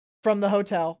from the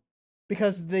hotel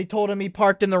because they told him he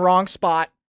parked in the wrong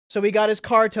spot. So he got his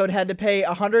car towed, had to pay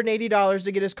 $180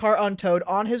 to get his car untowed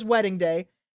on his wedding day.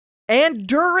 And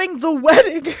during the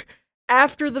wedding,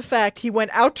 after the fact, he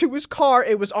went out to his car.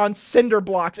 It was on cinder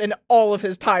blocks and all of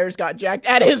his tires got jacked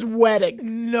at his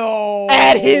wedding. No.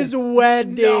 At his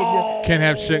wedding. No. can't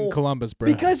have shit in Columbus,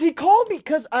 bro. Because he called me,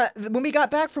 because when we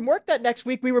got back from work that next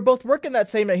week, we were both working that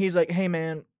same night. He's like, hey,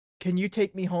 man, can you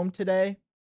take me home today?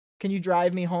 Can you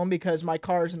drive me home because my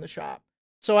car's in the shop?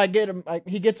 So I get him,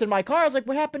 he gets in my car. I was like,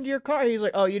 what happened to your car? He's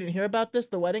like, oh, you didn't hear about this,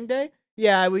 the wedding day?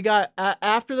 Yeah, we got,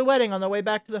 after the wedding, on the way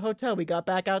back to the hotel, we got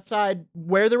back outside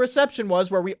where the reception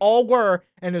was, where we all were,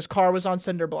 and his car was on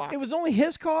cinder block. It was only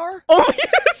his car? Only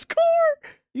his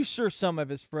car! You sure some of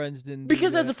his friends didn't do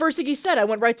Because that's the that? first thing he said. I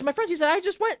went right to my friends. He said, I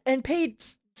just went and paid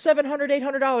 $700,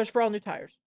 $800 for all new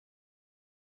tires.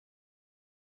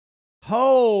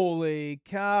 Holy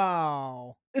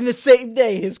cow. In the same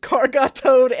day, his car got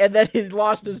towed, and then he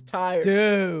lost his tires.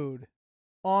 Dude.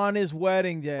 On his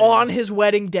wedding day. On his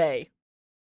wedding day.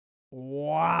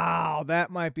 Wow. That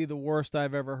might be the worst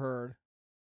I've ever heard.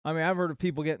 I mean, I've heard of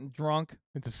people getting drunk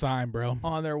It's a sign, bro.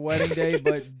 on their wedding day,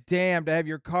 but damn, to have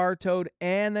your car towed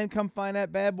and then come find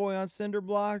that bad boy on cinder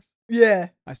blocks. Yeah.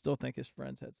 I still think his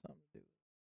friends had something to do.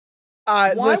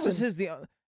 Why Listen, was his the?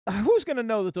 Who's gonna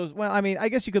know that those? Well, I mean, I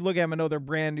guess you could look at them and know they're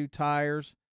brand new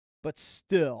tires, but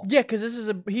still. yeah,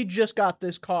 because he just got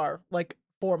this car like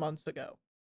 4 months ago.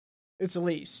 It's a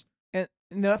lease. And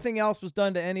nothing else was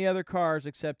done to any other cars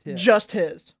except his. Just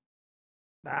his.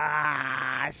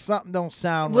 Something don't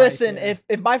sound Listen, right.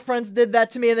 if my friends did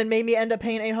that to me and then made me end up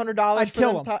paying $800 I'd for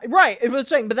kill them, him. right? It was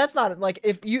saying, but that's not like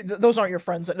if you those aren't your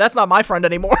friends. That's not my friend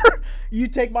anymore. You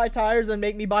take my tires and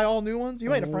make me buy all new ones.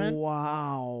 You ain't a friend.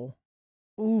 Wow.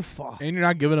 Oofa. And you're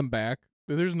not giving them back.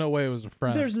 There's no way it was a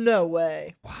friend. There's no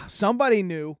way. Wow. Somebody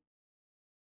knew.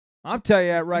 I'll tell you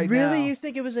that right now. Really, you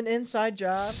think it was an inside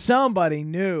job? Somebody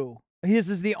knew. His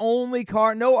is the only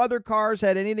car. No other cars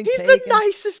had anything He's taken. the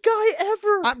nicest guy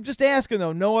ever. I'm just asking,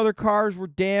 though. No other cars were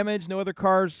damaged. No other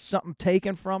cars, something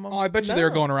taken from them. Oh, I bet you they were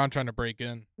No. going around trying to break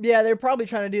in. Yeah, they were probably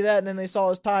trying to do that, and then they saw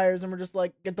his tires and were just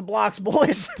like, "Get the blocks,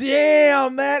 boys."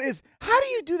 Damn, that is. How do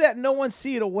you do that and no one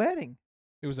see at a wedding?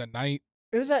 It was at night.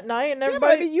 It was at night, and Yeah, but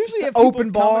everybody. I mean, usually you have the people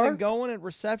open coming bar. and going at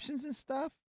receptions and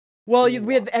stuff. Well,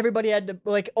 everybody had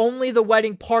to only the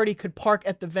wedding party could park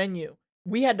at the venue.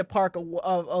 We had to park a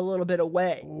little bit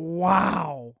away.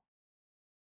 Wow,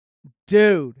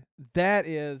 dude, that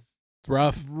is It's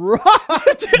rough. rough.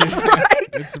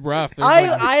 Right? It's rough. There's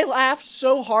like- I laughed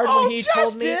so hard Oh, when he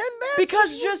told me Justin, that's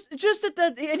because just at the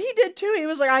and he did too. He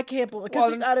was like, I can't believe because Well,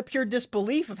 just out of pure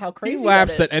disbelief of how crazy he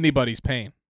laughs that at is. anybody's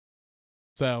pain.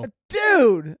 So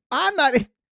dude, I'm not.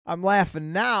 I'm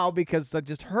laughing now because I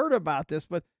just heard about this,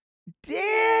 but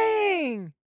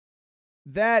dang,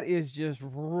 that is just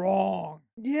wrong.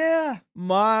 Yeah.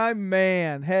 My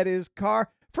man had his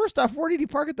car. First off, where did he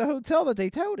park at the hotel that they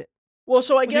towed it? Well,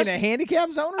 so I Was guess he in a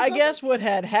handicap zone or I something? guess what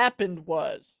had happened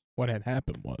was what had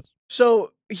happened was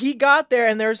so he got there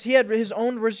and he had his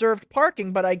own reserved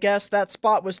parking, but I guess that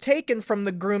spot was taken from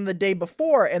the groom the day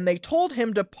before, and they told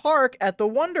him to park at the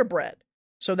Wonder Bread.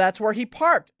 So that's where he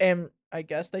parked, and I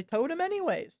guess they towed him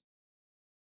anyways.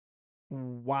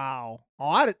 Wow.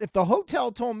 If the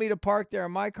hotel told me to park there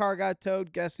and my car got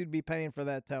towed, guess who'd be paying for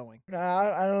that towing?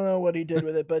 I don't know what he did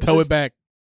with it, but Tow it back.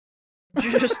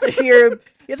 just to hear him.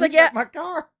 It's like, yeah, my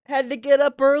car. had to get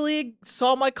up early,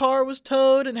 saw my car was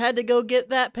towed, and had to go get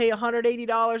that, pay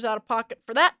 $180 out of pocket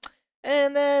for that.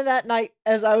 And then that night,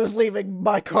 as I was leaving,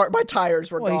 my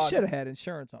tires were gone. Well, he should have had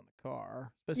insurance on the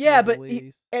car. Yeah, but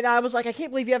and I was like, I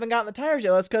can't believe you haven't gotten the tires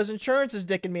yet. That's because insurance is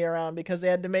dicking me around because they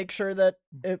had to make sure that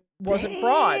it wasn't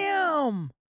fraud.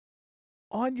 Damn!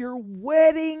 On your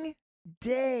wedding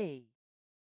day.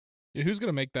 Yeah, who's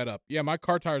gonna make that up? Yeah, my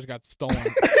car tires got stolen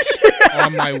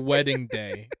on my wedding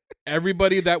day.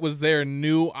 Everybody that was there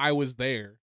knew I was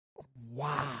there.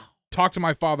 Wow. Talk to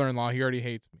my father-in-law. He already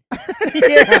hates me.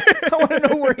 Yeah, I want to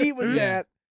know where he was at.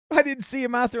 I didn't see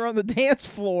him out there on the dance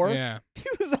floor. Yeah. He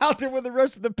was out there with the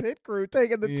rest of the pit crew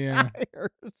taking the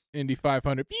tires. Indy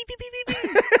 500. Beep, beep, beep,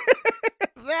 beep,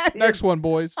 beep. Next one,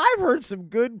 boys. I've heard some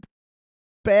good,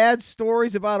 bad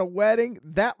stories about a wedding.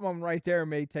 That one right there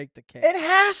may take the cake. It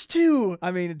has to.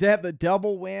 I mean, to have the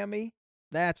double whammy,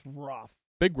 that's rough.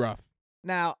 Big rough.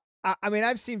 Now, I mean,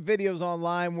 I've seen videos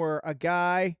online where a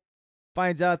guy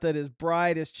finds out that his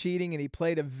bride is cheating and he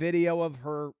played a video of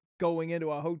her going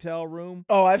into a hotel room.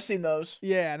 Oh, I've seen those.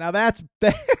 Yeah, now that's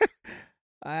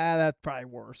that's probably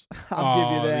worse.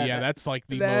 I'll give you that. Yeah, that's like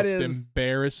the most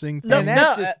embarrassing thing. And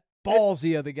that's just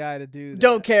ballsy of the guy to do that.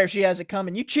 Don't care if she has it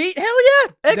coming. You cheat? Hell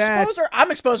yeah. Expose her.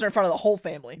 I'm exposing her in front of the whole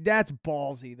family. That's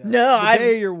ballsy, though. No, the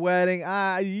day of your wedding,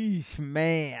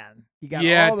 man. You got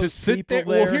all those to sit there.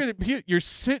 there. Well, here, you're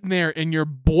sitting there and you're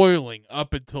boiling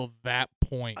up until that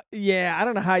point. Yeah, I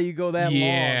don't know how you go that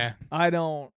long. I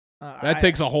don't. That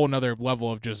takes a whole nother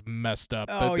level of just messed up.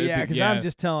 Oh, yeah, because I'm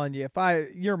just telling you,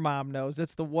 your mom knows,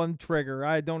 that's the one trigger.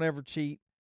 I don't ever cheat.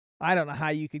 I don't know how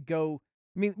you could go.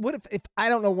 I mean, what if I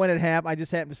don't know when it happened? I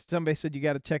just happened. Somebody said you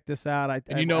got to check this out.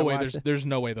 There's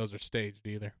no way those are staged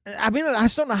either. I mean, I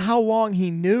just don't know how long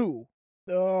he knew.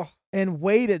 Oh. And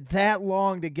waited that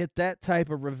long to get that type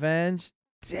of revenge.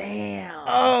 Damn.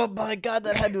 Oh my God,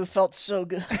 that had to have felt so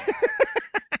good.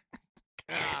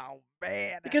 Oh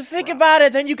man. Because think about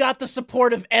it, then you got the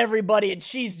support of everybody, and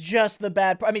she's just the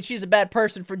bad. I mean, she's a bad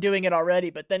person for doing it already,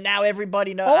 but then now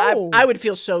everybody knows. Oh. I would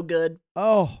feel so good.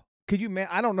 Oh. Could you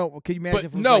I don't know. Could you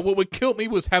imagine? But what would kill me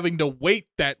was having to wait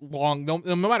that long. No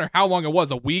matter how long it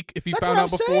was, a week. If he found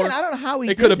out before, saying. I don't know how he.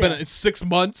 It could have been 6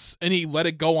 months, and he let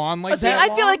it go on like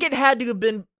that. I feel like it had to have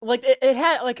been like it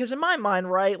had because in my mind,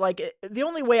 right? Like the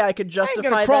only way I could justify I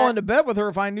ain't gonna crawl into bed with her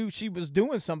if I knew she was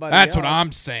doing somebody. That's else. what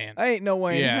I'm saying. I ain't no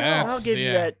way. Yeah, I'll give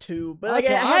you that too. But That's like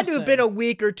it what had I'm to have been a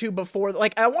week or two before.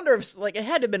 Like I wonder if like it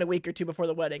had to have been a week or two before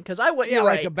the wedding because I went. Yeah,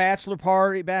 like right. a bachelor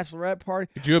party, bachelorette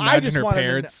party. Could you imagine her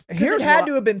parents? Because it had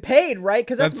to have been paid, right?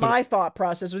 Because that's my thought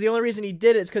process. Was the only reason he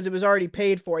did it is because it was already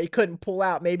paid for. He couldn't pull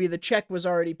out. Maybe the check was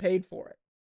already paid for it.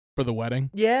 For the wedding?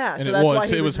 Yeah. And so that's why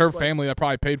it was her family that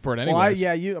probably paid for it anyway.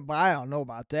 Well, but I don't know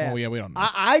about that. Oh, yeah, we don't know.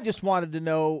 I just wanted to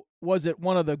know, was it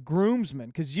one of the groomsmen?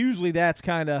 Because usually that's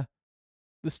kind of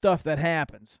the stuff that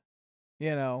happens.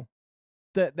 You know,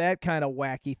 that kind of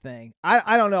wacky thing.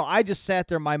 I don't know. I just sat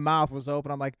there. My mouth was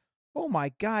open. I'm like, oh,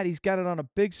 my God, he's got it on a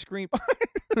big screen.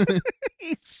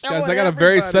 Guys, I got a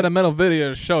very sentimental video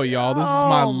to show y'all. This is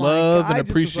my love and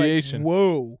appreciation. Like,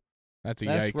 whoa. That's a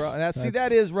That's yikes. Rough.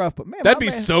 That is rough. But man, that'd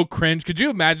be so cringe. Could you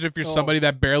imagine if you're somebody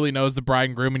that barely knows the bride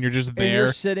and groom and you're just there, and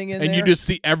you're sitting in and there? You just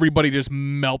see everybody just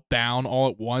melt down all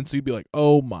at once? You'd be like,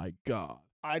 "Oh my God!"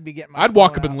 I'd be getting. I'd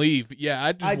walk up and leave. Yeah,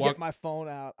 I'd get my phone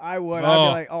out. I would. I'd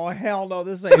be like, "Oh hell no,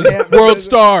 this ain't happening." World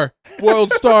star,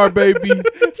 baby.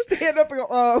 Stand up and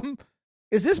go.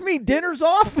 Is this mean dinner's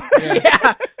off?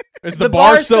 Yeah. Is the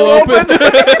bar still open?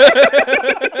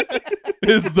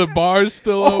 Is the bar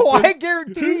still open? Oh, I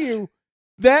guarantee you,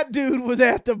 that dude was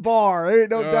at the bar. There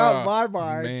ain't no doubt in my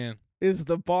mind. Man, is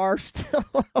the bar still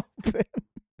open?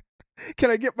 Can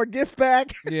I get my gift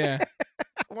back? Yeah.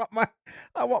 I want my.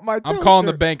 I'm calling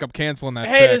the bank. I'm canceling that.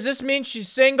 Hey, check. does this mean she's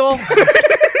single?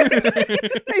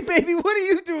 Hey, baby, what are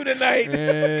you doing tonight?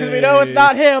 Because we know it's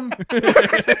not him.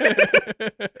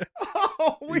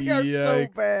 Oh, we are so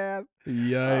bad.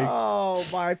 Yikes. Oh,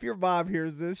 my. If your mom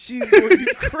hears this, she's going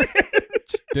to cringe.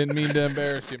 Didn't mean to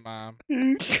embarrass you, Mom.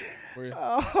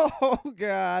 Oh,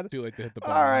 God. Too late to hit the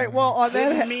button. All right, well, on that.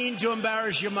 Didn't mean to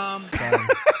embarrass your mom.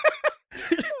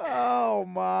 Oh,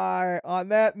 my. On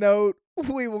that note,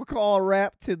 we will call a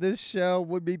wrap to this show.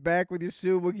 We'll be back with you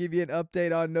soon. We'll give you an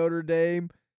update on Notre Dame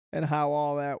and how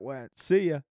all that went. See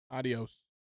ya. Adios.